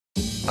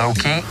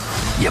Loki,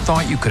 you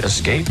thought you could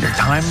escape your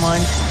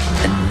timeline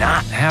and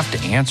not have to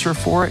answer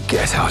for it?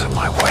 Guess out of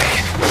my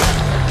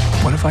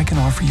way. What if I can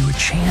offer you a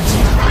chance?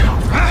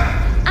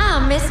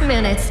 I'm Miss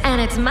Minutes,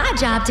 and it's my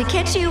job to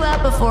catch you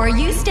up before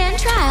you stand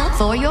trial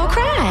for your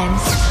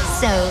crimes.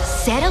 So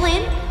settle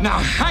in. Now,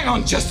 hang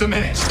on just a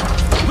minute.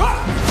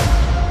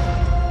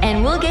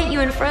 And we'll get you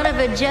in front of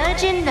a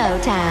judge in no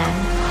time.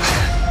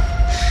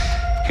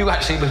 Who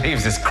actually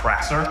believes this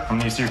crap? Sir, I'm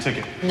gonna use your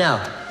ticket.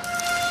 No.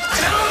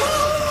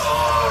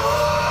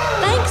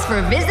 Thanks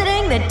for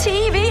visiting the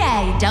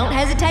TVA. Don't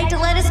hesitate to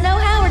let us know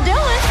how we're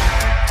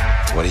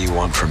doing. What do you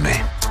want from me?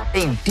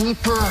 A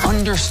deeper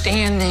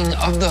understanding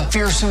of the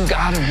fearsome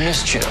god of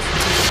mischief.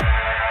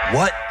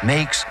 What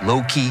makes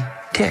Loki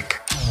tick?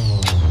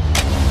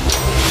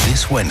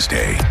 This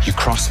Wednesday, You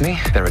cross me,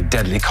 there are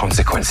deadly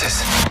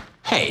consequences.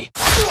 Hey,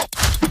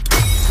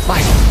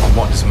 Like,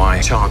 what does my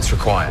chance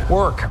require?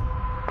 work.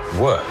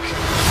 Work.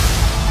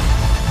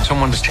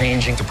 Someone's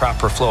changing the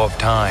proper flow of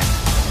time.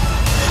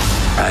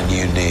 And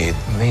you need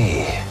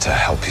me to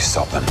help you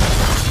stop them.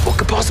 What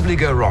could possibly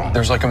go wrong?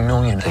 There's like a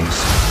million things.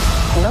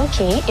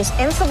 Loki is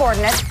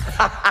insubordinate.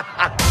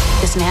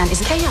 This man is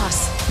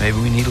chaos. Maybe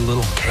we need a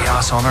little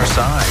chaos on our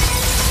side.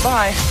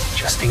 Bye.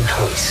 Just in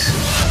case.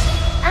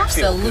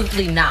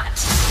 Absolutely not.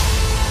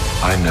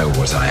 I know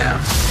what I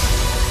am.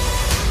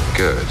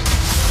 Good.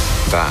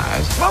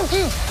 Bad.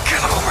 Loki,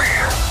 get over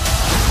here.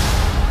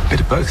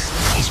 Bit of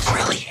both. He's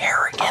really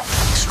arrogant.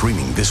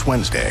 streaming this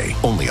Wednesday,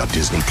 only on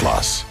Disney+.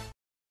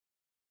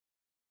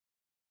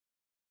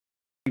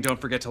 Don't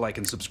forget to like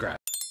and subscribe.